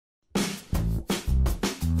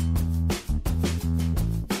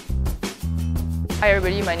Hi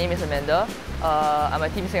everybody, my name is Amanda. I'm a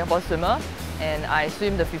Team Singapore swimmer and I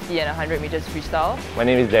swim the 50 and 100 meters freestyle. My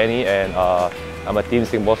name is Danny and I'm a Team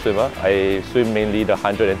Singapore swimmer. I swim mainly the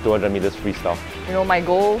 100 and 200 meters freestyle. You know, my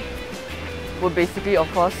goal would basically, of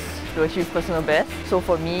course, to achieve personal best. So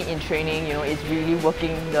for me in training, it's really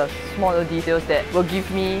working the smaller details that will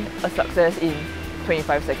give me a success in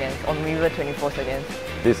 25 seconds or maybe even 24 seconds.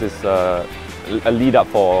 This is a lead up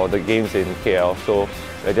for the games in KL, so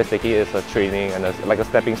we're just taking it as a training and like a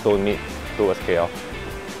stepping stone meet towards KL.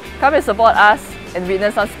 Come and support us and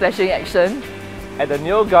witness some splashing action at the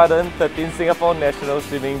Neo Garden 13 Singapore National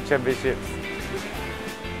Swimming Championships.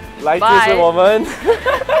 来支持我们！